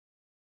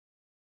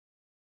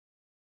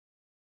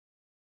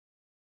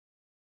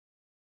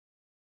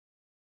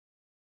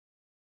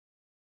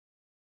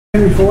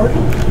Record.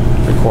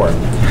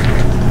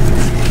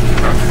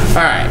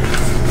 Alright,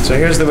 so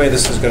here's the way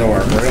this is going to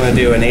work. We're going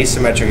to do an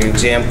asymmetric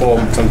example,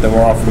 something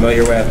we're all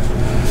familiar with,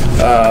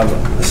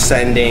 of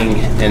sending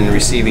and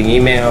receiving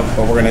email,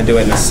 but we're going to do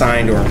it in a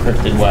signed or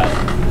encrypted way.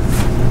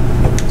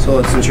 So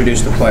let's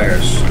introduce the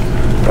players.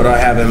 What do I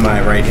have in my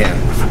right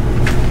hand?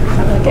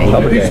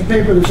 A piece of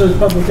paper that says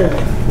public A.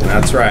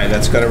 That's right.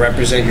 That's going to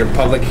represent your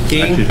public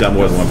key. Actually, done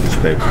more than one piece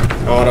of paper.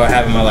 And what do I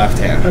have in my left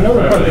hand?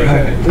 Another public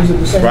A. Is it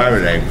the same?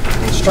 Private A.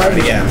 Let's try it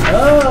again.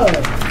 Oh,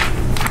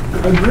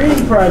 a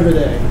green private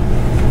A.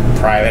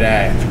 Private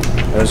A.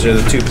 Those are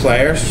the two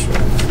players.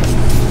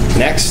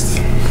 Next.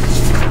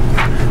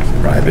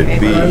 Private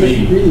B. Private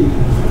B.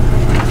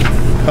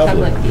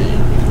 Public B.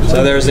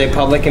 So there's a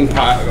public and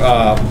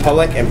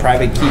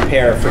private key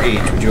pair for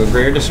each. Would you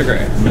agree or disagree?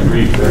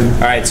 Agree.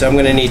 All right, so I'm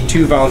going to need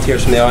 2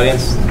 volunteers from the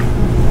audience.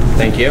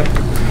 Thank you.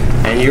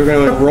 And you're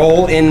going to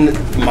enroll in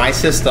my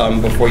system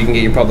before you can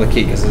get your public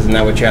key, because isn't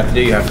that what you have to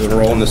do? You have to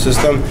enroll in the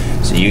system.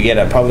 So you get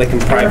a public and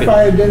private.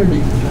 Verify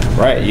identity.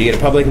 Right, you get a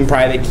public and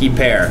private key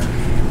pair.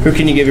 Who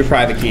can you give your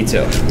private key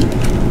to?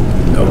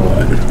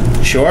 Nobody.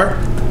 Sure?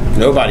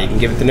 Nobody. You can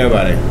give it to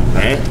nobody. All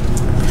right?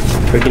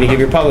 Who can you give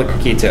your public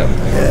key to? All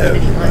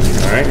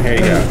right, here you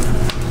go.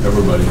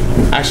 Everybody.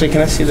 Actually,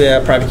 can I see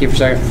the private key for a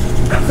second?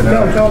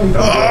 No, tell me.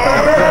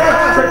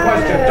 Trick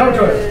question. Don't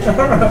do it.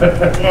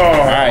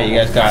 All right, you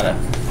guys got it.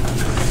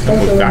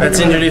 Let's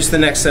introduce the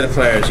next set of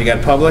players. You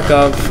got public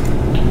of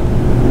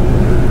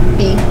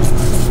B.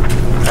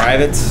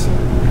 private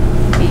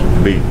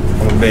B.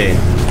 of B.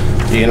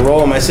 So you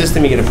enroll in my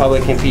system, you get a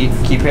public and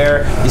key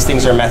pair. These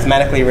things are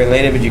mathematically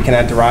related, but you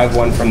cannot derive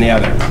one from the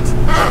other.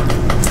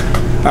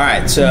 All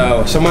right,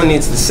 so someone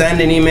needs to send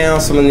an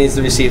email, someone needs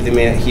to receive the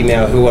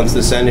email. Who wants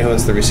to send, who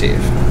wants to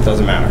receive?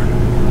 Doesn't matter.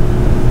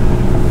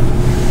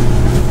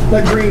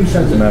 Let green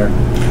send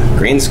it.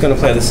 Green's going to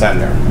play the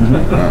sender.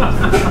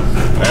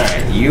 All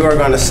right, you are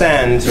going to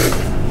send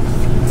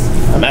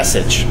a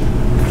message.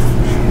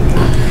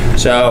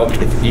 So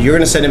if you're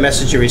going to send a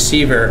message to your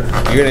receiver,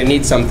 you're going to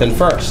need something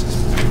first.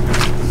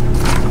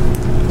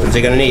 What's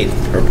it going to need?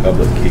 Her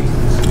public key.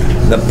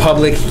 The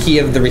public key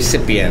of the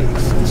recipient.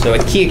 So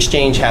a key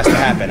exchange has to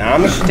happen. Now,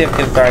 I'm a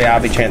certificate authority. I'll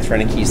be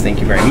transferring the keys. Thank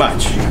you very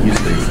much. Use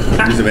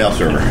the mail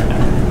server.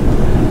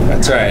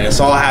 That's right. This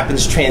all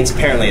happens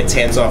transparently. It's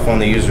hands off on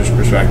the user's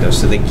perspective.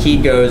 So the key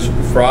goes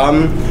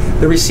from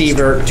the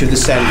receiver to the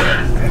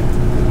sender.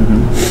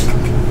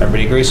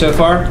 Everybody agree so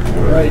far?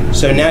 Right.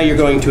 So now you're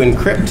going to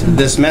encrypt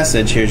this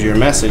message. Here's your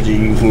message.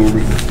 You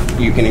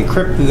can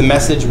encrypt the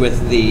message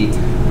with the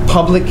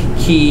public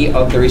key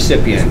of the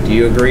recipient. Do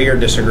you agree or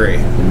disagree?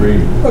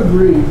 Agree.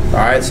 Agree. All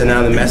right. So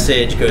now the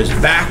message goes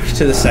back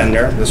to the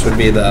sender. This would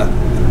be the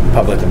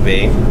public of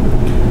B.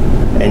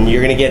 And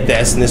you're going to get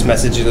this, and this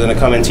message is going to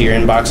come into your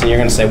inbox, and you're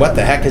going to say, what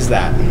the heck is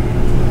that?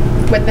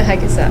 What the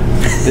heck is that?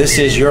 This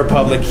is your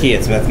public key.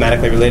 It's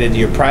mathematically related to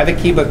your private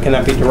key, but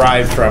cannot be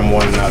derived from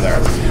one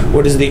another.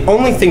 What is the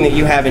only thing that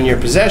you have in your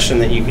possession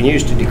that you can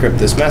use to decrypt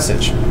this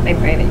message? My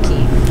private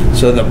key.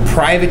 So the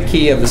private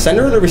key of the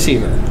sender or the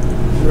receiver?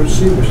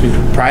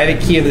 Receiver.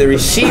 Private key of the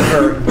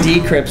receiver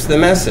decrypts the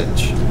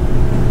message.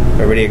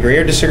 Everybody agree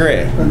or disagree?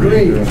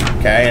 Agree.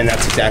 Okay, and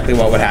that's exactly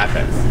what would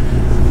happen.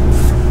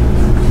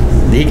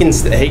 He can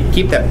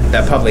keep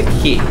that public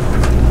key.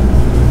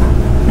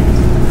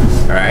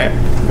 All right.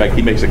 In fact,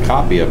 he makes a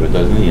copy of it,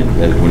 doesn't he?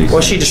 When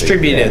Well, she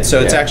distributed it,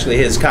 so it's actually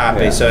his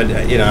copy. Yeah. So I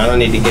don't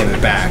need to give it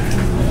back.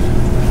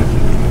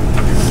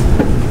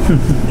 You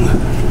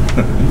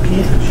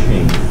can't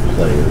change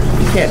players.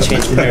 You can't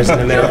change players in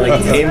the middle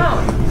of the game.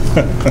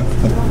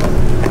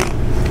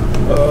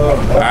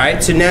 All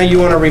right. So now you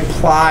want to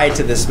reply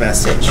to this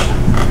message.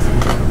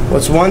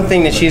 What's one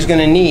thing that she's going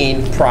to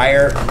need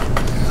prior?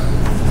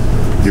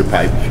 Your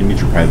pipe. She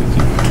needs your private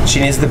key. She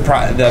needs the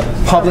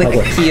public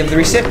key of the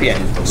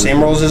recipient.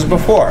 Same rules as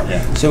before.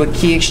 Yeah. So a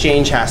key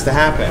exchange has to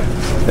happen.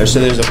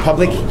 So there's a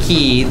public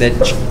key that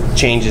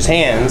changes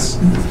hands.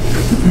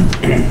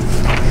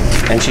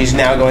 And she's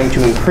now going to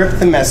encrypt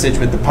the message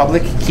with the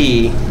public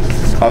key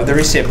of the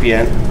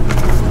recipient.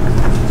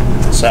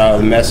 So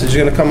the message is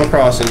going to come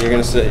across, and you're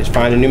going to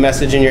find a new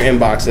message in your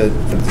inbox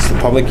that's the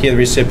public key of the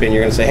recipient.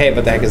 You're going to say, hey,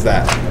 what the heck is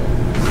that?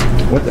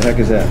 What the heck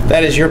is that?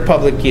 That is your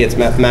public key. It's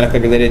mathematically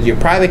related to your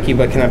private key,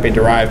 but cannot be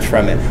derived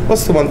from it.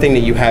 What's the one thing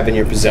that you have in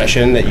your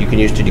possession that you can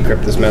use to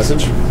decrypt this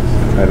message?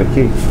 Private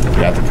key. You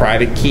got the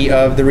private key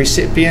of the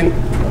recipient,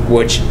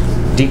 which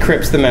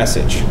decrypts the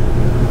message.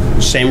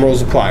 Same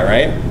rules apply,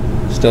 right?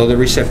 Still the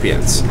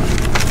recipients.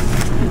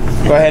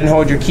 Go ahead and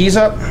hold your keys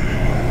up.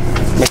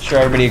 Make sure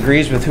everybody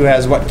agrees with who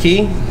has what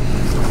key.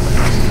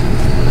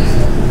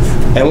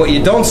 And what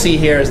you don't see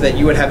here is that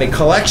you would have a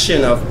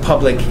collection of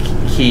public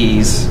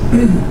keys,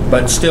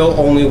 but still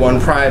only one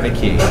private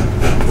key.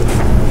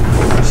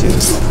 See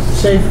this?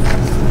 Safe.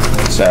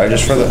 So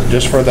just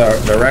for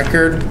the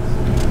record,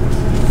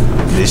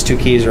 these 2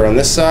 keys are on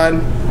this side,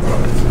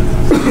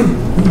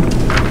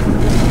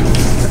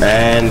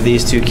 and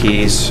these 2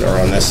 keys are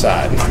on this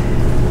side.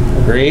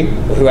 Agree?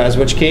 Who has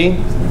which key?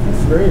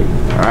 Great.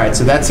 All right,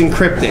 so that's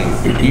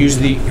encrypting. Use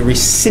the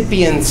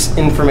recipient's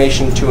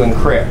information to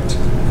encrypt.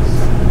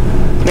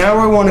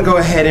 Now we want to go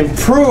ahead and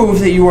prove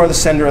that you are the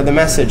sender of the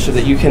message so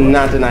that you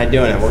cannot deny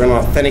doing it. We're going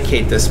to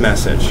authenticate this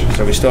message.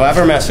 So we still have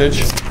our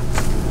message,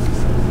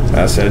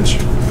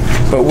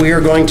 but we are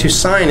going to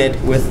sign it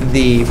with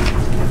the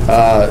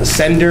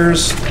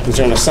senders. We're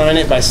going to sign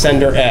it by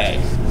sender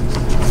A.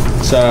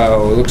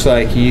 So it looks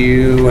like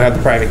you have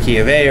the private key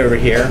of A over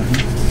here.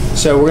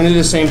 So we're going to do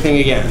the same thing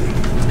again.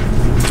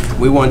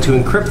 We want to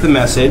encrypt the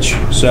message.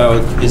 So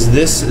is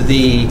this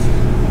the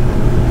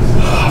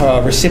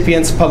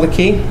recipient's public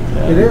key?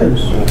 It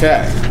is.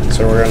 Okay,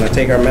 so we're going to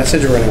take our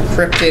message, we're going to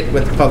encrypt it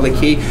with the public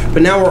key,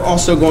 but now we're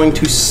also going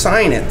to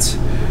sign it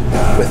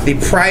with the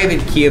private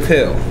key of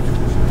who?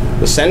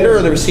 The sender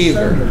or the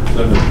receiver?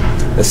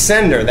 The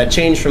sender. That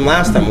changed from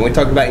last time. When we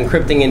talked about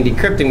encrypting and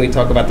decrypting, we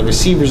talk about the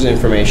receiver's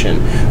information.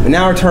 But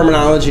now our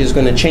terminology is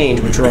going to change,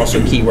 which are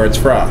also keywords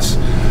for us.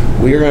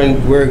 We're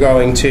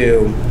going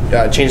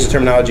to change the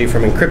terminology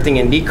from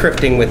encrypting and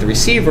decrypting with the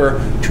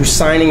receiver to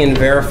signing and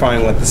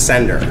verifying with the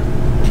sender.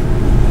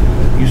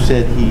 You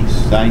said he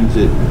signs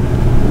it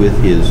with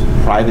his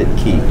private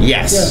key.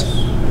 Yes.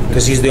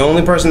 Because he's the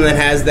only person that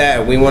has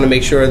that. We want to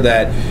make sure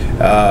that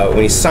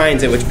when he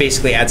signs it, which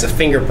basically adds a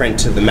fingerprint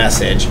to the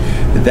message,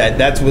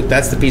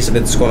 that's the piece of it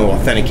that's going to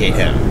authenticate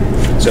him.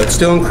 So it's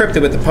still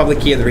encrypted with the public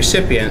key of the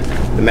recipient,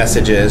 the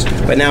message is,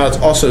 but now it's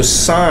also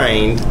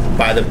signed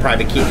by the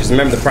private key. Because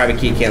remember, the private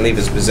key can't leave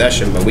his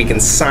possession, but we can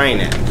sign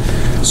it.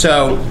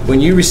 So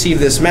when you receive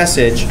this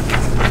message,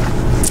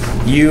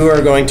 you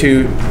are going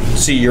to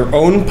see your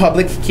own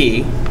public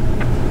key.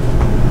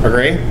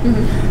 Agree?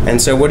 Mm-hmm.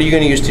 And so what are you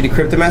going to use to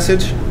decrypt the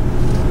message?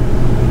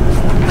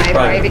 My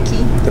private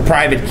key. The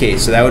private key,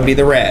 so that would be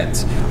the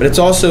reds. But it's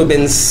also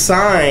been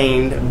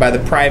signed by the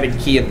private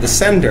key of the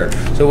sender.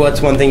 So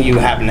what's one thing you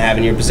happen to have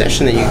in your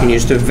possession that you can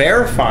use to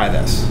verify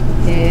this?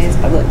 Is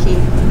public key.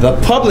 The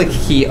public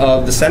key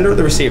of the sender or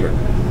the receiver?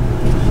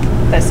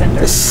 The sender.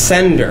 The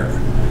sender.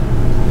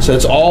 So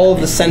it's all of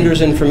the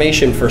sender's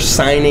information for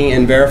signing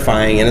and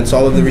verifying, and it's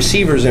all of the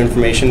receiver's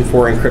information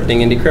for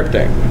encrypting and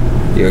decrypting.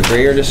 Do you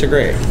agree or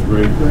disagree?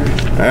 Agree.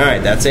 All right,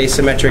 that's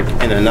asymmetric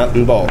in a nut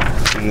and bolt,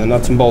 in the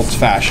nuts and bolts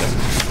fashion.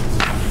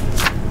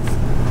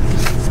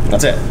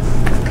 That's it.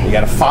 You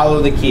got to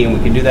follow the key, and we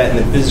can do that in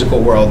the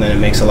physical world, and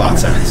it makes a lot of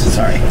sense.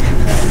 Sorry.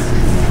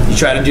 You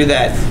try to do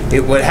that.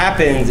 What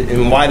happens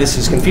and why this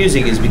is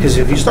confusing is because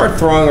if you start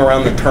throwing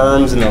around the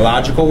terms in the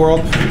logical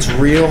world, it's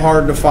real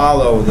hard to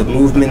follow the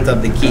movement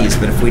of the keys.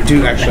 But if we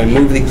do actually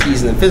move the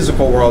keys in the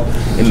physical world,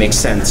 it makes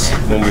sense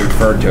when we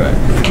refer to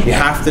it. You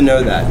have to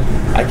know that.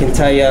 I can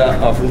tell you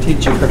from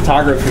teaching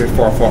cryptography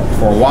for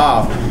a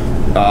while,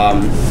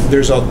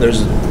 there's a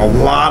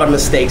lot of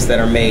mistakes that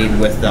are made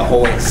with the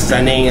whole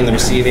sending and the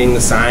receiving,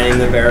 the signing,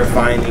 the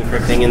verifying, the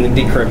encrypting, and the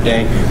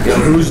decrypting. You know,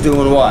 who's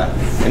doing what?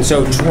 And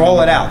so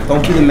draw it out.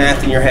 Don't do the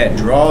math in your head.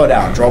 Draw it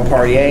out. Draw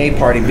party A,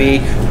 party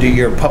B. Do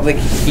your public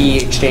key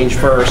exchange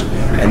first,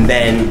 and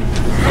then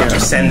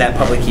send that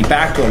public key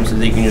back to them so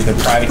that you can use their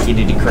private key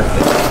to decrypt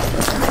it.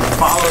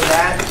 Follow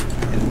that.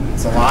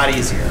 It's a lot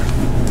easier.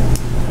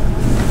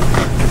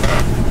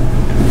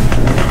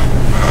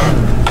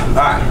 All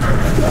right.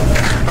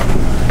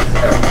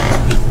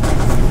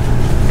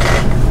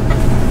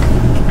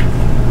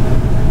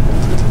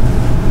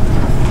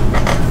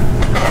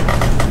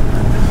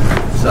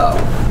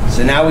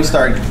 So now we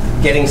start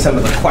getting some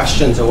of the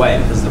questions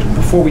away, because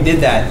before we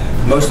did that,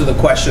 most of the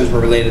questions were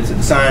related to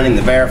the signing,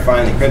 the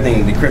verifying, the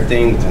encrypting, the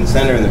decrypting, the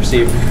sender and the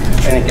receiver,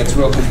 and it gets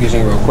real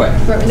confusing real quick.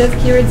 What were those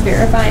keywords?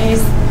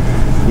 Verifies?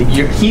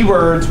 Your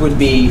keywords would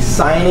be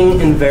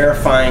signing and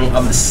verifying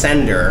of the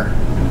sender,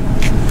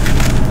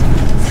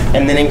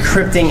 and then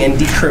encrypting and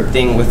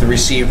decrypting with the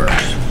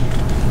receivers.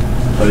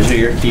 Those are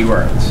your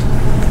keywords.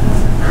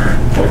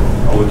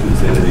 I want you to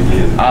say that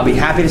again. I'll be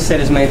happy to say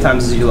it as many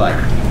times as you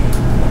like.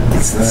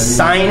 It's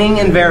signing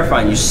and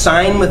verifying. You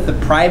sign with the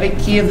private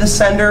key of the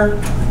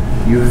sender.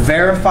 You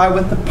verify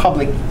with the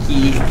public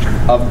key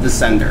of the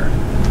sender.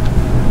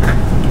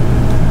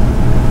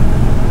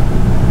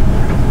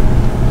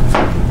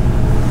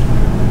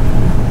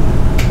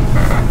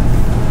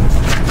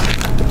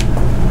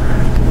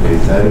 Okay,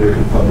 sign with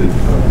the public,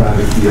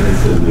 private key of the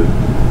sender.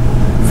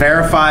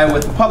 Verify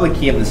with the public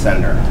key of the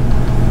sender.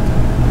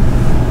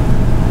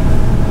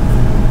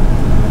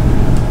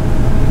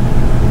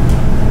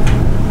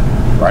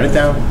 Write it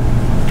down.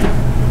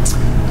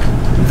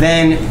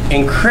 Then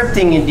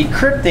encrypting and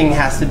decrypting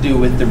has to do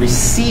with the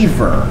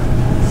receiver.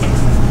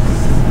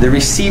 The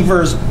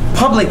receiver's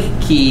public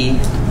key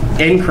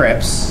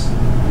encrypts,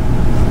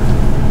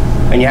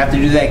 and you have to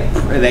do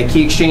that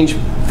key exchange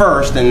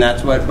first, and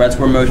that's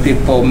where most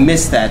people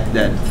miss that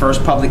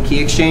first public key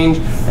exchange,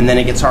 and then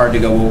it gets hard to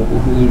go, well,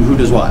 who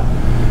does what?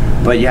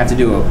 But you have to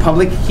do a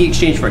public key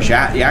exchange first. You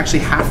actually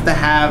have to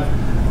have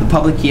the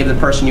public key of the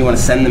person you want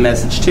to send the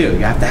message to.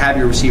 You have to have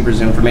your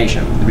receiver's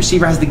information. The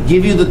receiver has to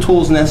give you the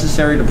tools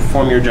necessary to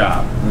perform your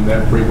job. And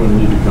that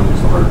frequently becomes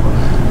the hard part.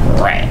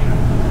 Right.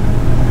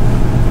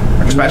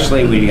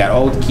 especially when you got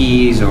old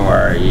keys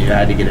or you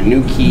had to get a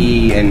new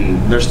key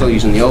and they're still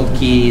using the old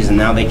keys and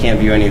now they can't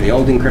view any of the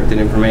old encrypted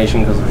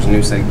information because there's a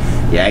new thing.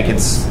 Yeah, it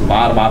gets a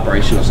lot of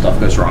operational stuff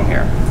goes wrong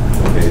here.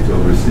 Okay, so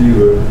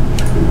receiver,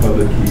 the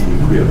public key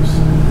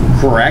encrypts.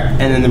 Correct,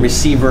 and then the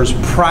receiver's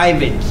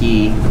private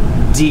key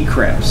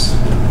decrypts.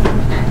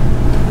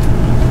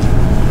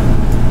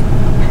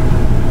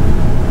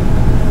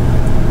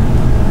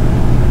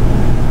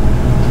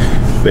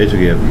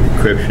 Basically, you have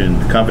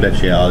encryption,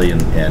 confidentiality,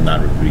 and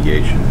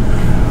non-repudiation.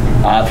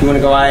 If you want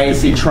to go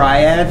IAC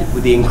triad,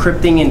 with the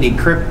encrypting and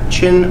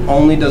decryption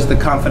only does the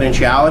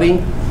confidentiality,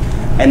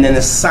 and then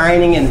the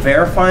signing and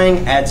verifying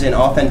adds in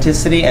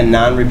authenticity and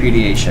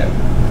non-repudiation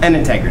and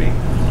integrity.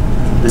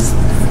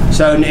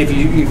 So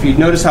if you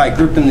notice how I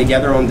grouped them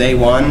together on day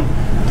one,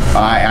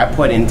 I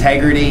put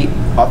integrity,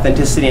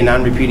 authenticity, and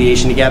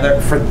non-repudiation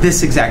together for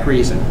this exact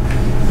reason.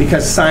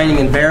 Because signing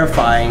and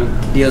verifying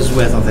deals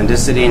with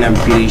authenticity,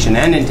 non-repudiation,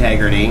 and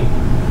integrity,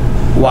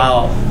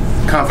 while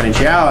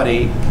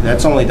confidentiality,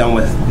 that's only done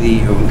with the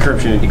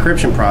encryption and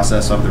decryption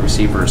process of the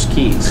receiver's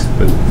keys.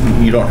 But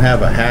you don't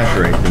have a hash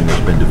or anything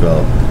that's been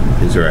developed.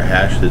 Is there a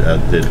hash that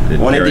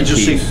On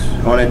guarantees?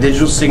 on a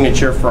digital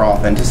signature for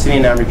authenticity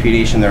and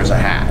non-repudiation, there's a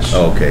hash.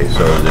 Oh, okay,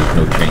 so there's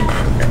no change.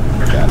 Okay,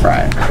 got it.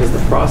 Right. Is the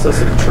process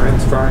of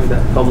transferring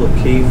that public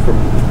key from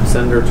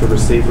sender to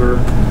receiver?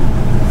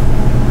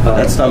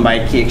 That's done by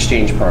a key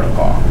exchange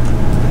protocol.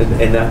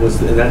 And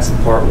that's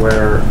the part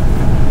where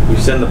you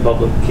send the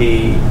public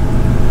key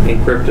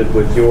encrypted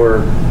with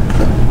your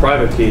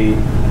private key,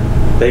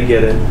 they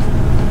get it,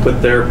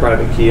 put their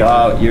private key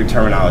on. Your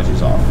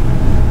terminology's off.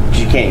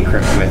 You can't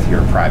encrypt with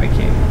your private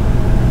key.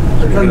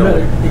 Are you talking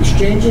about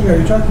exchanging, or are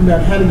you talking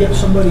about how to get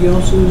somebody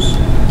else's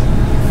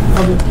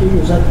public key?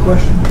 Is that the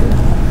question?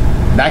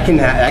 That can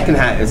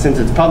since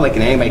it's public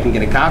and anybody can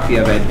get a copy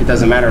of it, it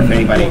doesn't matter if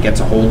anybody gets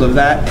a hold of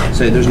that,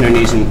 so there's no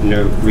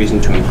reason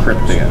to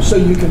encrypt it. So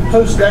you can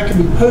post, that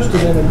can be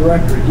posted in a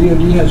directory.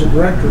 DoD has a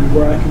directory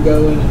where I can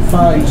go in and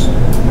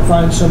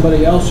find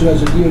somebody else who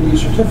has a DoD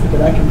certificate.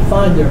 I can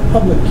find their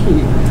public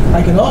key.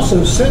 I can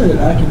also send it.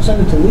 I can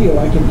send it to Leo.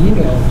 I can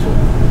email it to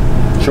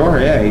him. Sure,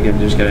 yeah, you can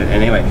just get it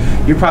anyway.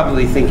 You're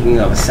probably thinking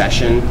of a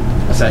session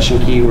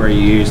key where you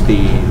use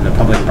the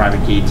public and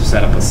private key to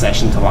set up a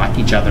session to lock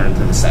each other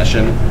into the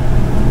session.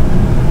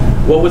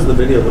 What was the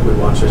video that we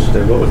watched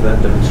yesterday? What was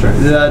that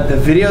demonstrating? The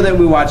video that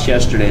we watched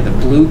yesterday, the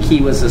blue key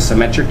was a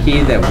symmetric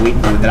key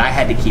that I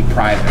had to keep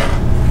private,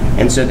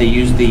 and so they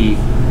used the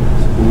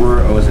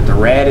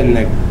red and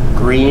the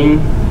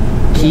green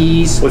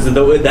keys.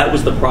 That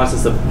was the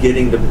process of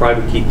getting the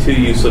private key to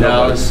you? So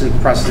no, it's the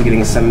process of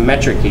getting a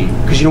symmetric key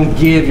because you don't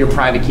give your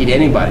private key to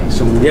anybody.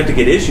 So you have to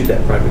get issued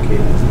that private key.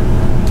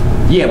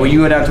 Yeah, well, you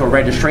go down to a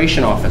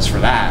registration office for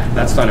that.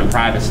 That's done in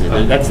privacy.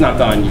 That's not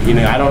done.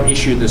 I don't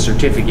issue the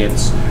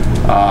certificates.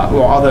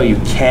 Well, although you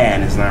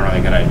can, it's not really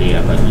a good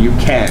idea, but you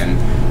can.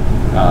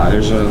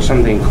 There's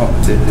something called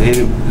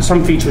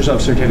some features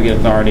of certificate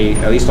authority,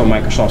 at least on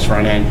Microsoft's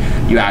front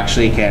end. You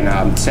actually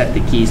can set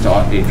the keys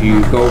to. If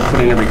you go put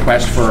in a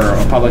request for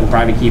a public and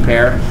private key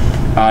pair,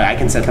 I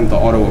can set them to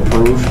auto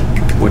approve,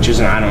 which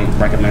isn't. I don't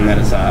recommend that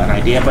as an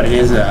idea, but it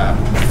is a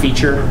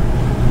feature.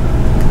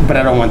 But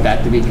I don't want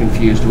that to be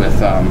confused with,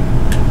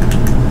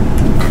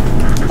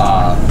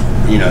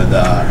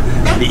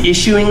 the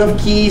issuing of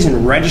keys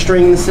and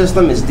registering the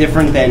system is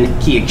different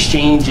than key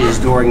exchanges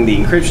during the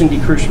encryption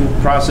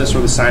decryption process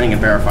or the signing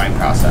and verifying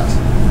process.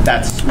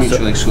 That's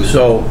mutually exclusive.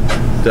 So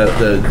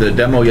the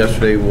demo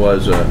yesterday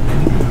was not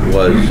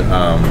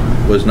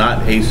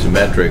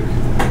asymmetric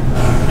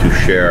to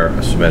share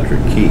a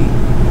symmetric key.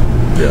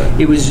 Yeah.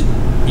 It was.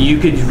 You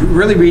could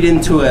really read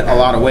into it a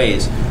lot of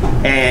ways,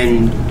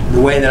 and the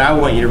way that I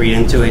want you to read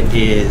into it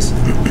is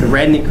the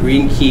red and the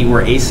green key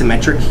were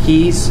asymmetric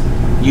keys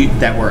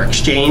that were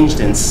exchanged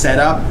and set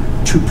up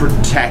to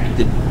protect,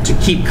 to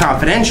keep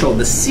confidential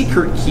the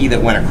secret key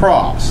that went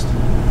across.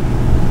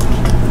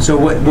 So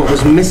what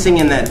was missing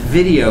in that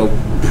video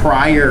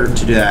prior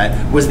to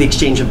that was the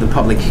exchange of the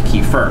public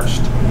key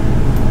first.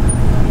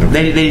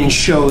 They didn't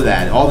show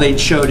that. All they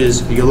showed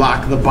is you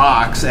lock the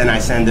box and I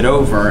send it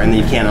over and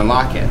then you can't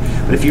unlock it.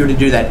 But if you were to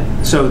do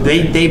that, so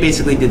they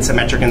basically did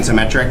symmetric and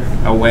symmetric,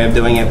 a way of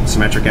doing it,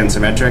 symmetric and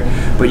symmetric,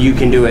 but you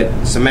can do it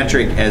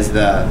symmetric as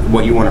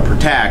what you want to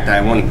protect.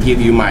 I want to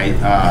give you my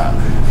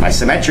my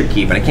symmetric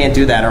key, but I can't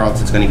do that or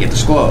else it's going to get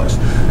disclosed.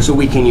 So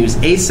we can use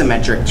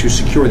asymmetric to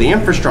secure the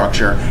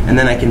infrastructure, and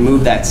then I can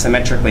move that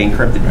symmetrically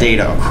encrypted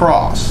data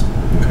across.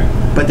 Okay.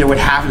 But there would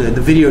have to.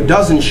 The video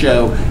doesn't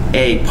show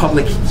a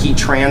public key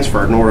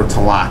transfer in order to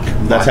lock.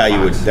 That's how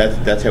you would.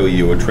 That's how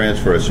you would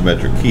transfer a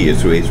symmetric key.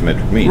 Is through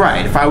asymmetric means.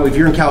 Right. If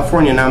you're in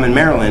California and I'm in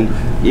Maryland,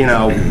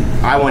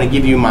 I want to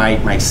give you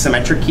my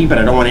symmetric key, but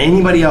I don't want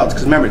anybody else.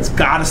 Because remember, it's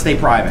got to stay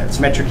private.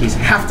 Symmetric keys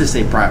have to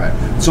stay private.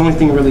 It's the only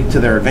thing really to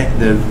their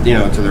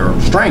to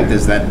their strength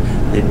is that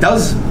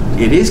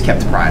it is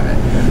kept private.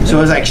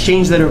 So as I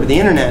exchange that over the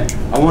internet,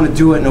 I want to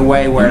do it in a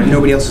way where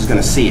nobody else is going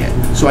to see it.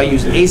 So I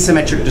use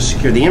asymmetric to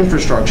secure the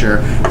infrastructure,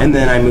 and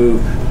then I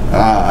move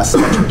a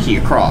symmetric key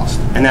across,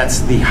 and that's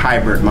the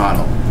hybrid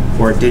model.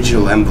 or a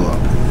digital envelope.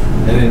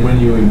 And then when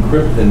you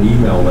encrypt an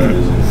email, that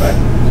is in fact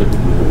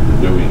typically what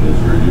you're doing is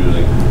you're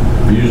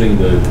using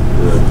the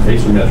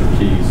asymmetric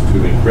keys to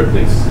encrypt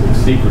a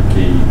secret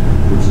key,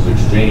 which is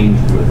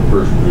exchanged with the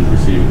person who's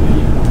receiving the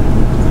email.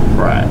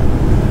 Right.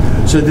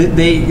 So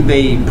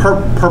they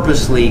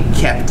purposely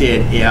kept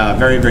it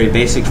very, very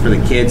basic for the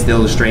kids to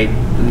illustrate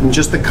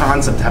just the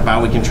concept of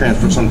how we can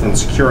transfer something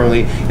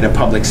securely in a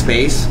public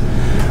space.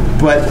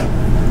 But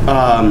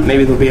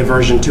maybe there'll be a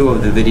version 2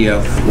 of the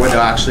video where they'll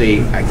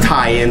actually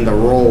tie in the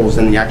roles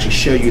and actually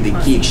show you the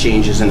key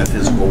exchanges in the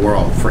physical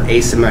world for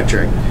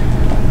asymmetric.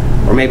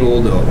 Or maybe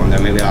we'll do it one day.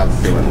 Maybe I'll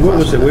do it. What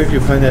was it? Where did you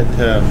find that?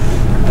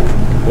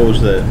 What was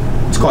the?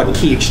 It's called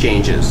Key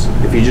Exchanges.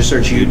 If you just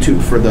search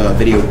YouTube for the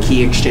video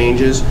Key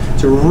Exchanges,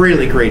 it's a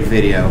really great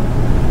video.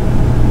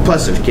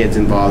 Plus, there's kids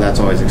involved. That's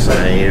always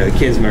exciting. You know, the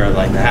kids are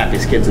like the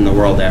happiest kids in the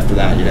world after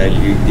that. You know,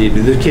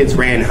 the kids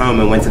ran home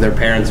and went to their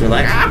parents and were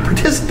like, "I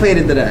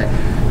participated today."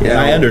 You know?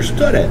 I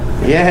understood it.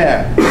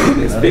 Yeah,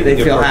 they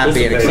feel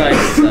happy and excited.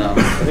 So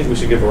I think we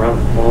should give a round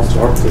of applause to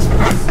our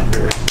participants.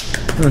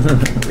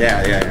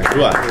 yeah.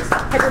 What?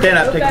 Stand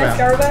up, take a bow.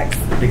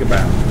 Starbucks? Take a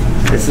bow.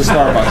 It's the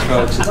Starbucks,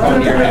 folks. It's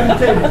on your head.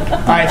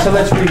 All right, so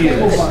let's review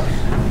this.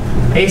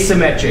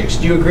 Asymmetrics.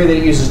 Do you agree that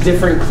it uses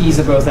different keys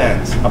at both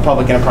ends, a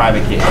public and a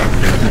private key?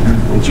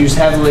 It's used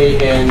heavily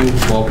in,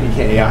 well,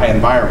 PKI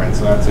environments,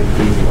 so that's an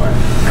easy one.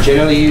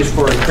 Generally used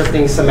for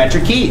encrypting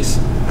symmetric keys.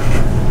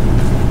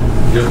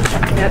 Yep.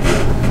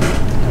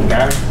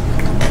 Okay.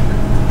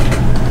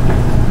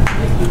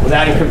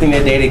 Without encrypting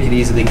the data, it could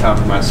easily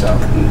compromise, so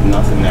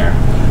nothing there.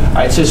 All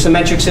right, so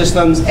symmetric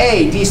systems.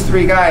 Hey, these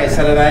 3 guys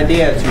had an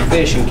idea to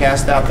fish and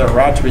cast out their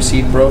rod to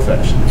receive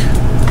blowfish.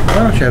 Why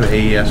don't you have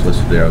AES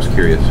listed there? I was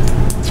curious.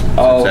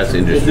 Oh, That's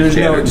industry there's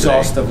no standard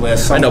exhaustive today.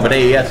 list. I know, but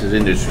AES is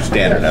industry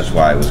standard. That's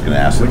why I was going to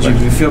ask the Would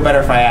question. you feel better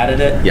if I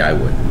added it? Yeah, I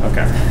would.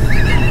 Okay.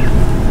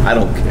 I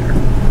don't care.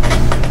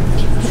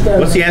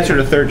 What's the answer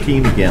to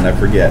 13 again? I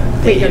forget.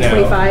 Wait, You you're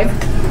know. 25?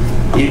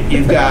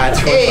 You've got,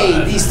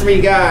 hey, these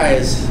 3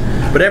 guys.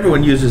 But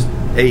everyone uses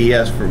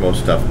AES for most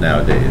stuff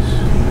nowadays.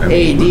 I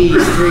Hey, mean,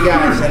 these 3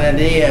 guys had an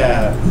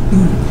idea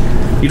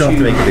you don't have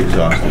to make it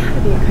exhaustive.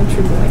 I'd be a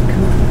country boy.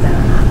 Come up with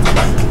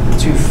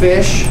that. to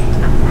fish,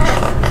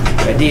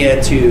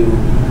 idea to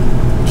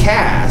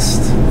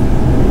cast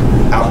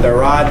out the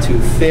rod to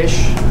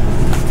fish,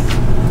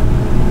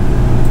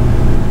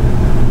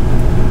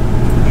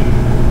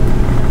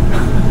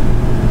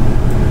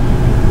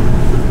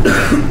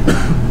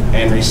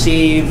 and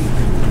receive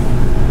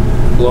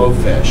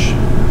blowfish.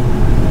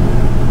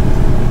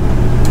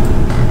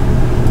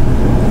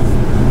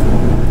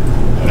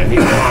 And if you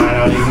want,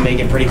 I'll even make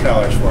it pretty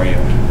colors for you.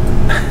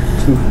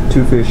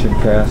 Two fish and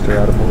cast are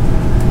out of both.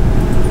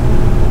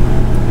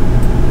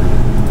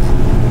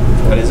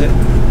 What is it?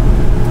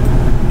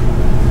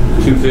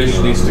 2 fish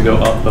needs to go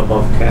up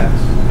above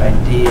cast.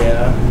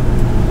 Idea.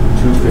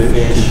 2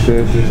 fish.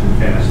 Two fish and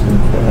Cast.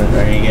 cast.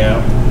 There you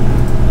go.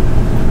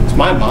 It's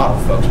my model,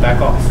 folks.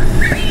 Back off.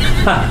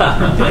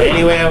 Do it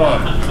any way I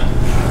want.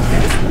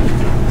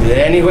 Do it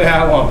any way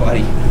I want,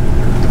 buddy.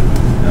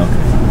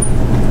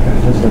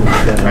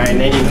 Right, and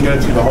then you can go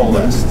through the whole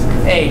list.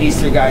 Hey, these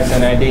 3 guys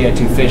had an idea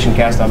to fish and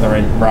cast out the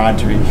rod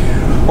to,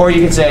 or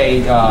you could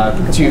say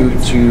to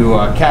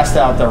cast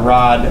out the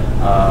rod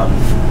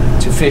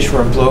to fish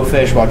for a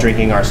blowfish while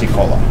drinking RC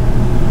Cola.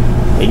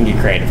 You can get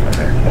creative with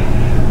it,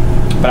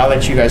 but I'll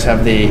let you guys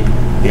have the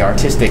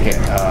artistic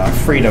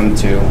freedom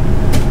to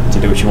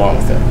do what you want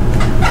with it.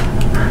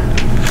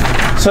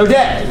 So,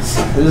 Des,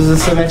 this is a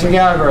symmetric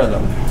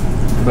algorithm.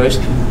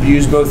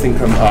 Used both in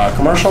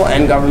commercial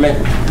and government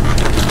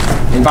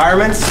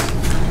environments.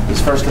 It's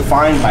first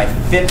defined by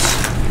FIPS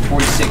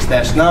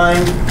 46-9,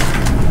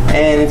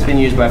 and it's been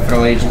used by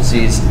federal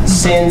agencies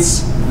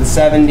since the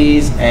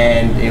 70s,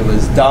 and it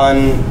was done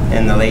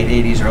in the late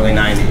 80s, early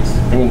 90s.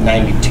 I think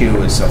 92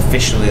 was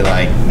officially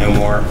like no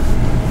more.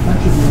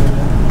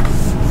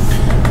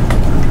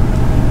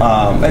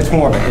 It's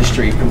more of a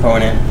history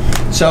component.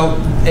 So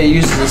it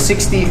uses a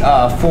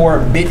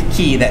 64-bit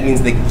key. That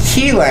means the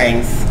key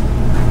length.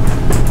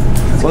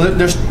 Well,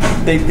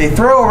 they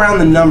throw around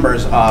the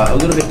numbers a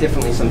little bit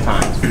differently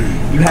sometimes.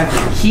 You have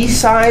the key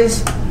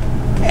size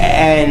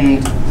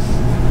and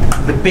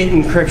the bit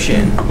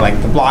encryption, like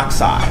the block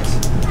size,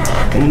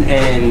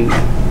 and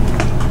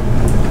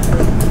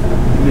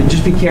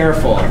just be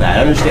careful of that.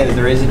 Understand that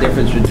there is a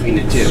difference between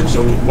the two.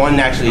 So one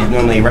actually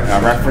normally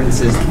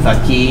references the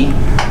key.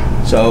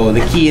 So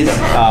the key is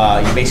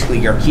basically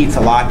your key to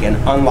lock and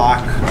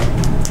unlock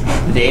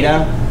the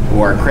data,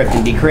 or encrypt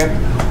and decrypt,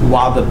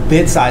 while the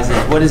bit size is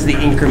what is the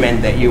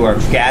increment that you are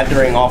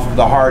gathering off of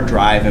the hard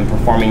drive and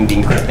performing the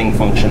encrypting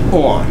function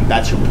on.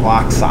 That's your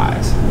block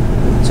size.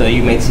 So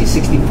you may see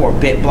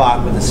 64-bit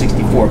block with a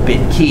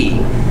 64-bit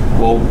key.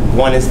 Well,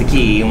 one is the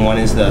key and one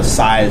is the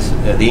size,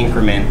 the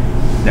increment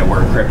that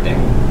we're encrypting.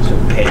 So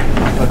pay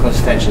close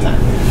attention to that.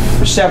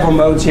 There's several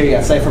modes here. You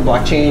got cipher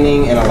block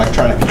chaining and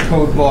electronic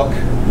code book.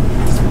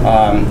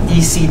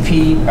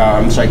 ECB,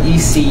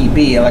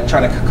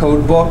 electronic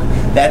code book.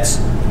 That's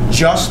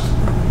just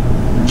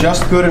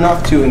just good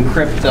enough to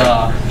encrypt,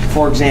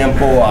 for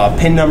example,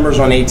 PIN numbers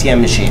on ATM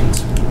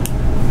machines.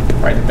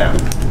 Write it down.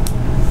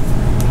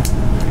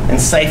 And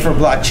cipher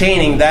block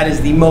chaining, that is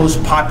the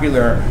most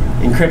popular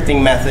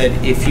encrypting method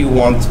if you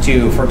want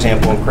to, for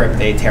example, encrypt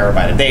a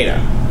terabyte of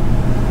data.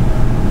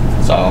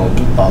 So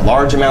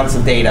large amounts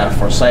of data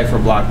for cipher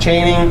block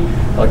chaining,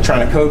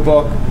 electronic code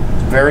book,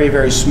 very,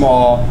 very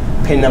small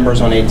PIN numbers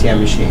on ATM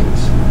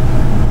machines.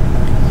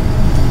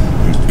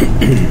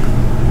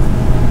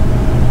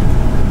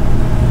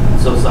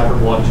 So cipher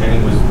block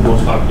chaining was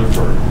most popular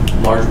for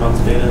large amounts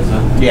of data, is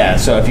that? Yeah,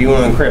 so if you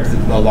want to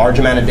encrypt a large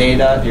amount of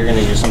data, you're going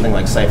to use something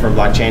like cipher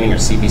block chaining or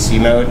CBC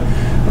mode,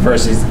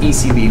 versus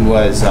ECB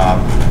was,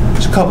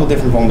 there's a couple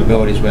different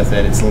vulnerabilities with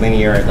it. It's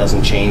linear, it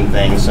doesn't chain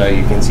things, so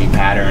you can see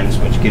patterns,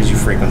 which gives you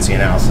frequency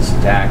analysis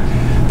attack.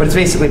 But it's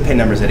basically PIN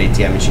numbers at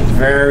ATM machines,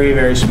 very,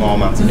 very small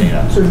amounts of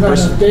data. So there's not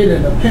enough data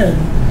in a PIN.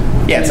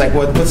 Yeah, it's like,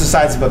 what's the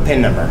size of a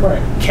PIN number?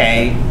 Right.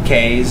 K,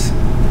 Ks,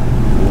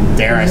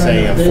 dare I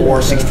say, There's not enough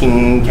 4, data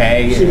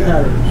 16K. See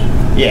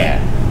patterns. Yeah,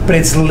 but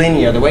it's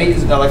linear. The way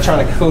the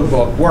electronic code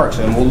book works,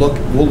 and we'll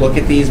look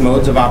at these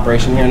modes of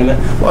operation here in a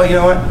minute. Well, you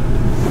know what?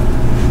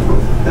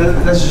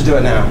 Let's just do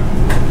it now,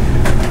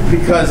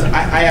 because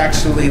I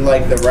actually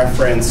like the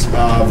reference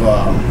of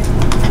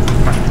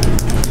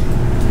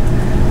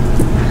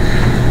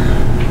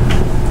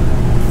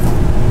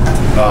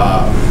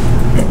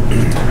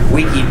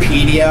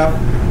Wikipedia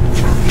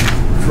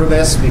for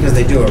this, because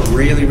they do a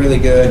really, really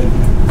good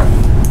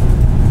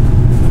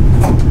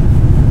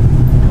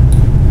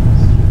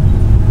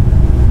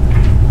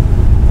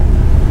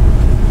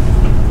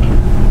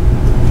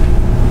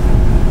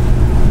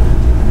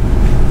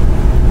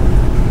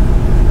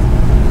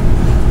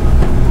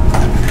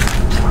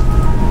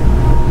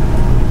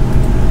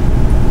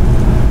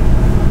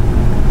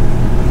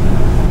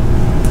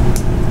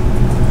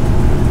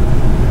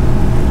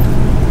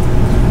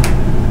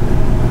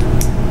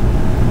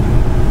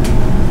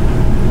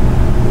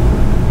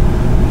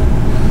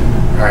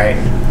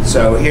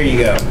So here you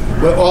go.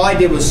 Well, all I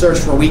did was search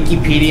for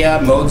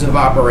Wikipedia modes of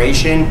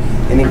operation,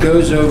 and it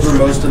goes over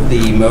most of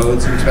the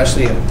modes,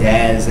 especially of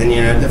DES, and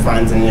it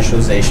defines an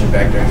initialization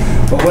vector.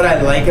 But what I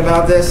like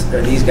about this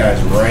are these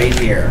guys right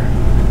here.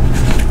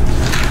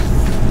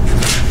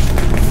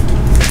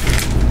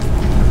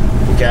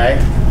 Okay?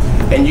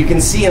 And you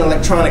can see an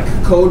electronic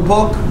code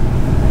book,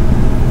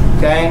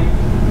 okay,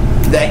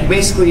 that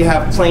basically you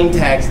have plain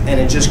text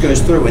and it just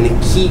goes through and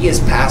the key is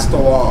passed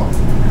along.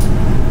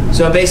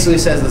 So it basically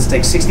says, let's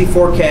take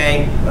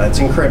 64K, let's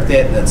encrypt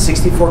it, that's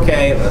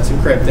 64K, let's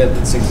encrypt it,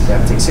 let's take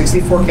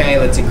 64K,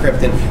 let's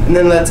encrypt it, and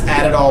then let's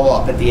add it all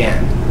up at the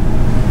end.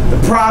 The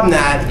problem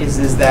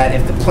is that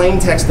if the plain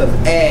text of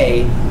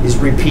A is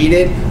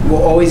repeated,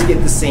 we'll always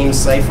get the same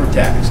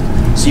ciphertext.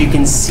 So you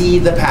can see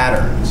the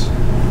patterns.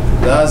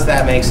 Does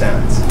that make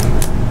sense?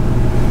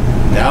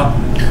 No?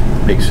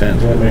 Makes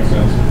sense. That makes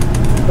sense.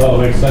 Well,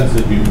 it makes sense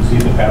that you can see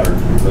the pattern.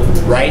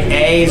 Right?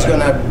 A is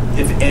gonna,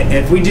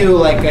 if we do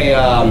like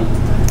a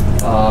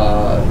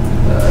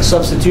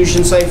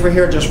substitution cipher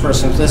here, just for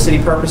simplicity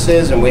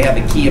purposes, and we have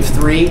a key of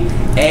 3,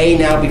 A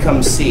now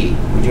becomes C.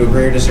 Would you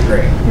agree or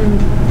disagree?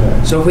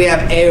 Mm-hmm. So if we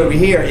have A over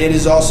here, it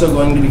is also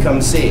going to become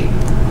C.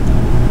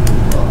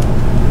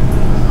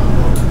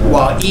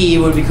 While E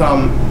would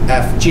become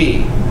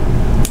FG.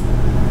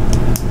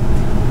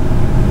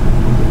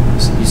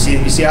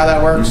 You see how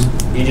that works? Mm-hmm.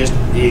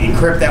 You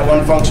encrypt that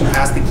one function,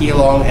 pass the key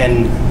along,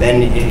 and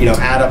then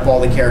add up all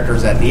the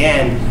characters at the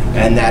end,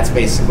 and that's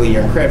basically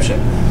your encryption.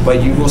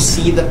 But you will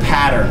see the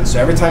pattern. So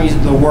every time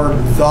the word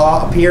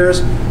 "the"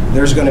 appears,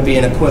 there's going to be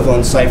an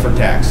equivalent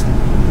ciphertext.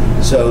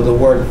 So the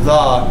word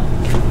 "the,"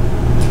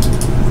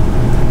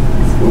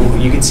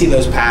 you can see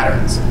those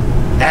patterns,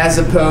 as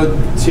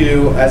opposed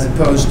to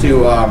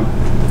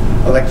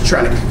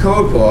electronic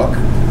code book,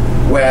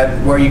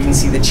 where you can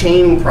see the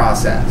chaining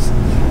process.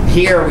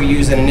 Here we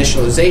use an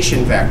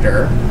initialization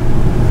vector,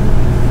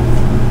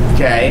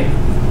 okay,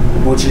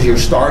 which is your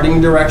starting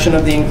direction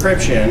of the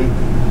encryption,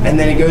 and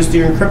then it goes to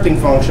your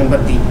encrypting function,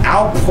 but the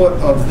output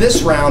of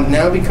this round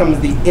now becomes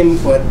the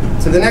input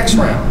to the next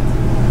round.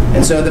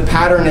 And so the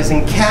pattern is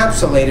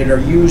encapsulated or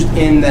used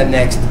in that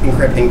next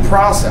encrypting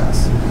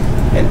process.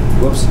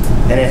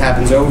 And it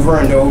happens over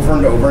and over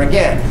and over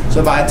again.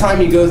 So by the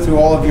time you go through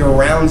all of your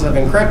rounds of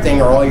encrypting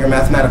or all your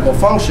mathematical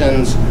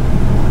functions,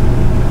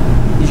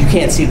 you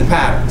can't see the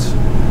patterns.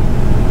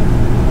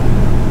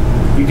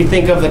 You can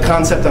think of the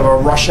concept of a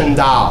Russian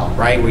doll,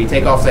 right? Where you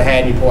take off the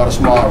head and you pull out a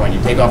smaller one. You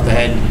take off the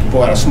head, you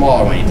pull out a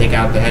smaller one. You take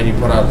out the head, you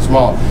pull out a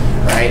small,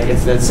 right?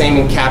 It's that same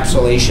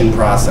encapsulation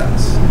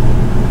process.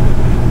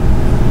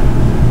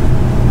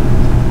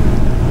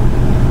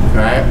 All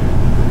right?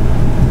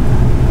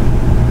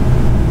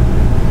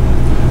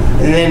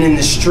 And then in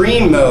the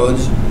stream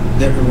modes,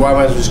 what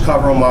I was just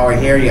covering while we're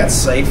here, you got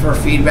cipher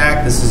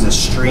feedback. This is a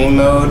stream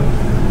mode.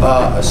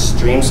 A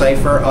stream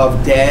cipher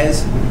of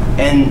DES,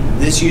 and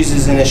this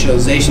uses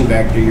initialization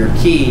vector, your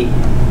key,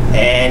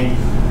 and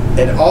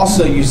it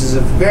also uses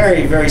a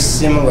very, very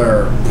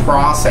similar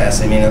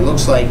process. I mean, it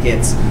looks like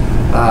it's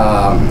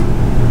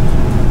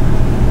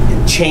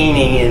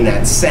chaining in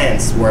that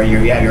sense, where you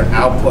have your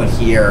output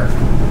here,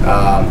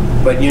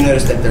 but you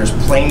notice that there's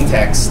plain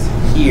text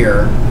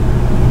here,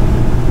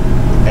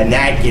 and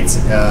that gets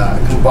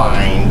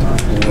combined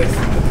with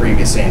the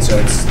previous thing. So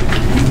it's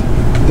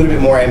a little bit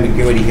more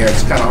ambiguity here.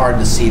 It's kind of hard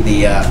to see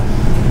the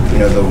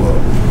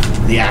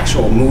the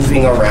actual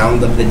moving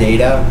around of the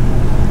data.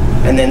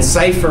 And then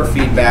cipher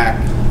feedback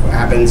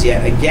happens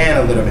yet again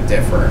a little bit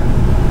different.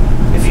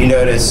 If you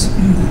notice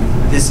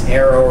this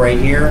arrow right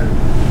here,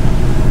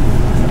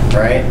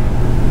 right,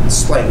 it's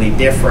slightly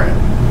different.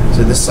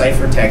 So the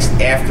cipher text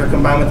after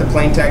combined with the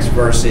plain text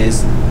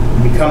versus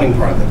becoming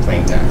part of the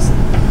plain text.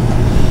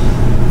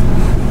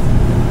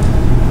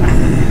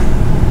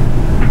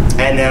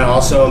 And then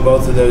also in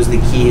both of those,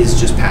 the key is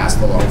just passed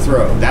along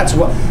through.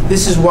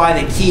 This is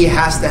why the key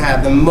has to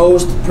have the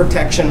most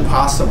protection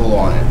possible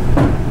on it.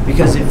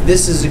 Because if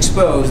this is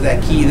exposed,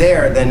 that key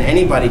there, then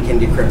anybody can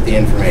decrypt the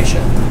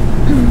information.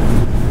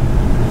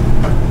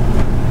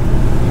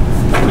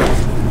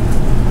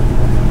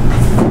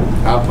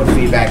 Output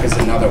feedback is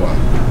another one.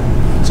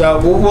 So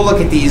we'll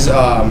look at these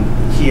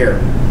here.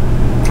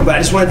 But I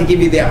just wanted to give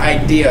you the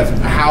idea of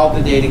how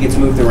the data gets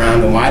moved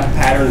around and why the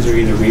patterns are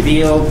either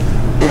revealed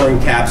or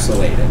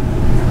encapsulated.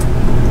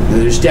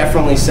 There's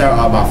definitely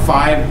about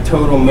 5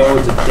 total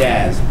modes of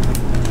DES.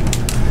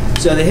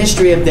 So the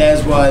history of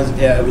DES was,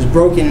 it was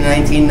broken in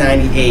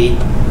 1998,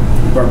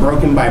 or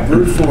broken by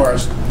brute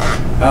force,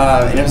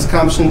 and it was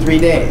accomplished in 3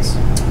 days.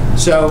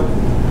 So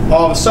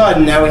all of a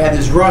sudden, now we had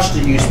this rush to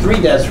use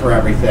 3 DES for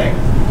everything,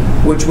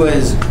 which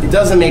was, it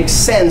doesn't make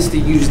sense to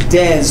use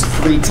DES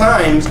 3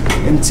 times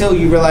until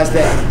you realize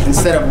that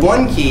instead of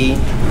 1 key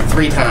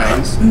 3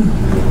 times,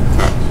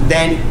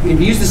 then if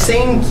you use the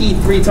same key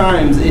 3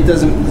 times, it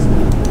doesn't,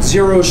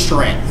 0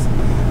 strength.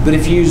 But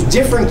if you use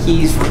different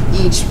keys for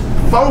each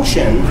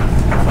function,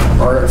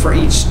 or for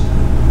each,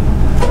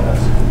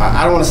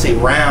 I don't want to say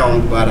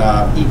round, but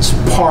each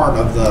part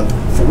of the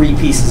 3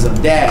 pieces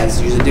of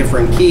DES, use a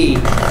different key,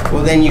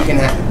 well then you can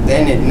have,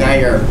 now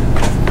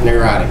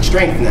you're adding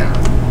strength now.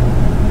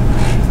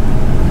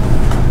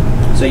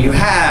 So you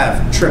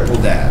have triple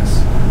DES.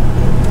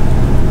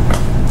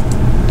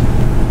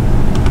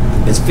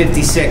 It's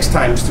 56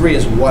 times 3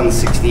 is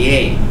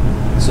 168.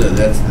 So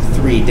that's the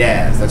 3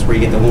 DES. That's where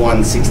you get the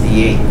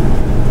 168.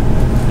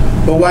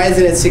 But why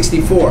isn't it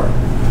 64?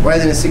 Why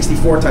isn't it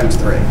 64 times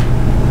 3?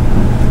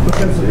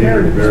 Because the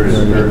parity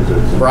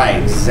is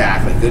Right,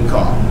 exactly. Good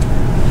call.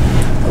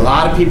 A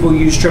lot of people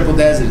use triple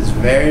DES. It is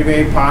very,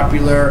 very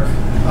popular.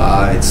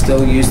 It's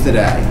still used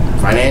today.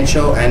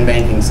 Financial and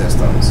banking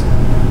systems.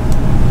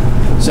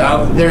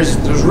 So there's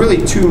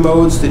really 2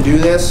 modes to do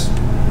this.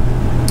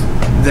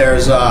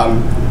 There's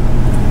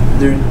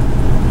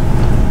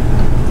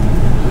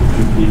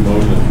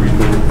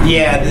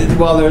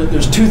well,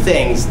 there's 2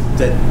 things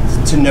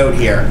to note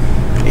here.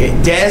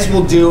 DES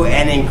will do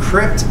an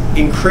encrypt,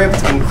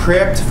 encrypt,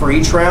 encrypt for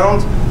each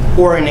round,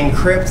 or an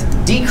encrypt,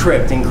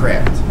 decrypt,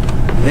 encrypt.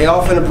 They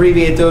often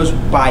abbreviate those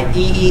by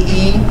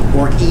EEE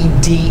or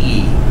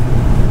EDE.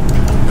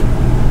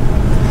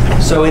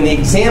 So in the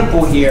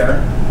example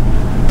here,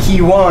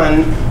 key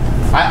 1,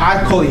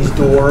 I call these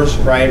doors,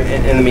 right?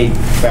 And let me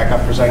back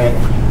up for a second.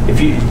 If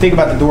you think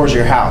about the doors of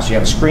your house, you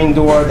have a screen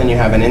door, then you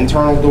have an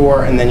internal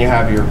door, and then you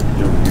have your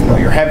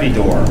heavy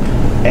door.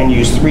 And you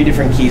use 3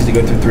 different keys to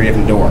go through 3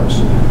 different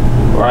doors,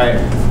 right?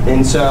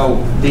 And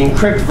so the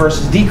encrypt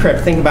versus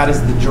decrypt, think about it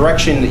as the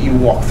direction that you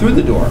walk through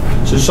the door.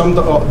 So some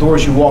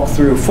doors you walk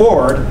through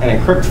forward, an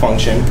encrypt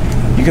function.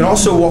 You can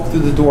also walk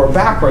through the door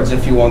backwards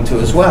if you want to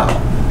as well.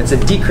 It's a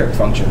decrypt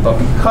function. But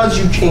because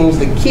you changed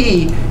the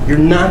key, you're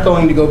not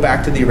going to go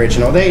back to the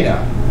original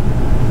data.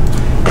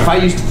 If I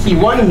used key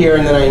 1 here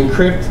and then I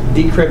encrypt,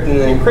 decrypt, and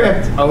then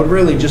encrypt, I would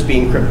really just be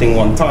encrypting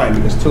 1 time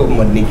because 2 of them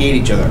would negate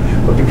each other.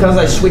 But because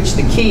I switched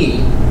the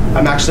key,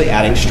 I'm actually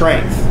adding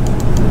strength.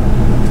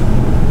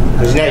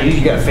 Because now you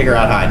got to figure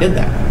out how I did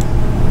that.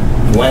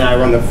 When I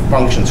run the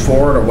functions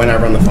forward or when I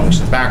run the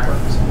functions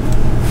backwards.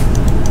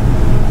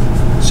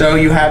 So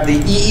you have the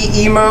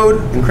EEE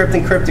mode, encrypt,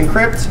 encrypt,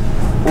 encrypt,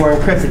 or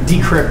encrypt,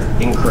 decrypt,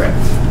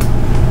 encrypt.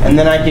 And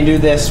then I can do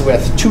this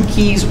with 2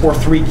 keys or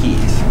 3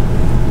 keys.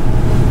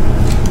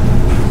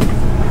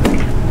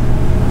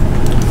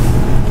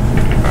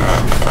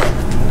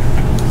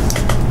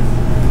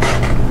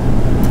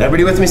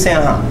 Everybody with me saying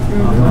huh?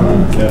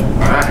 Yeah.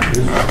 All right.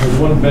 Has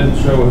one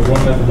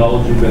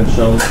methodology been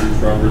shown to be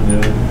stronger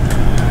than the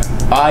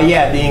other?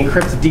 Yeah, the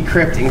encrypt,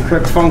 decrypt,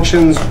 encrypt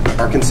functions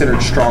are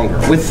considered stronger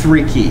with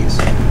 3 keys.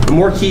 The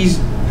more keys,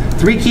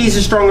 3 keys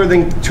is stronger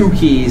than 2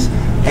 keys,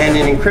 and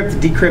an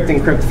encrypt, decrypt,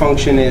 encrypt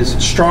function is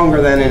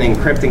stronger than an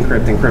encrypt,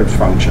 encrypt, encrypt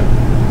function.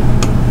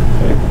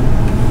 Okay.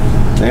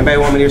 Anybody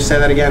want me to say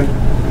that again?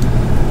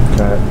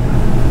 Okay.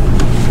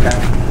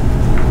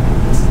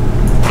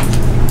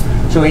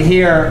 So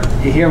here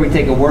we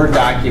take a Word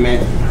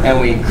document and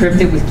we encrypt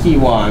it with key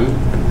 1.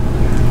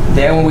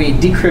 Then we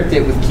decrypt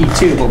it with key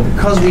 2. But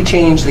because we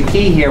changed the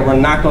key here, we're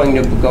not going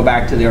to go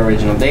back to the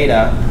original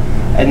data.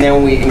 And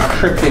then we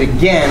encrypt it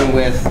again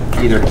with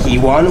either key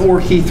 1 or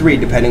key 3,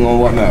 depending on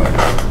what mode.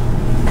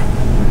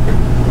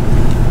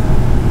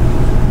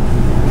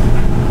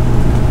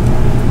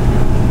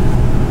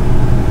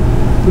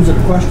 Was it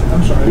a question?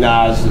 I'm sorry. No,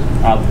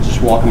 I'm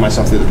just walking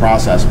myself through the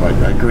process, but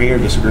agree or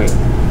disagree?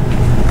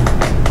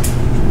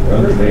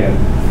 Understand.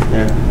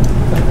 Yeah.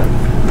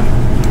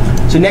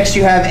 So next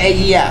you have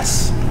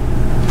AES,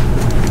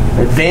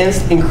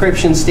 Advanced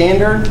Encryption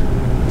Standard.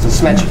 It's a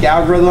symmetric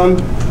algorithm.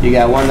 You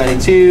got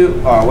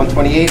 192,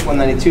 128,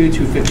 192,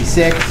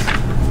 256.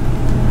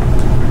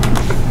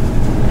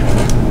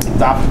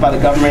 Adopted by the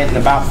government in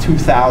about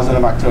 2000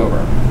 of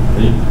October.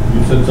 You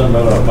said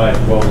something about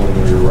 512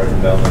 when you were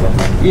writing down the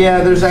number.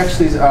 Yeah, there's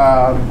actually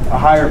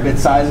higher bit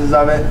sizes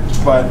of it,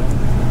 but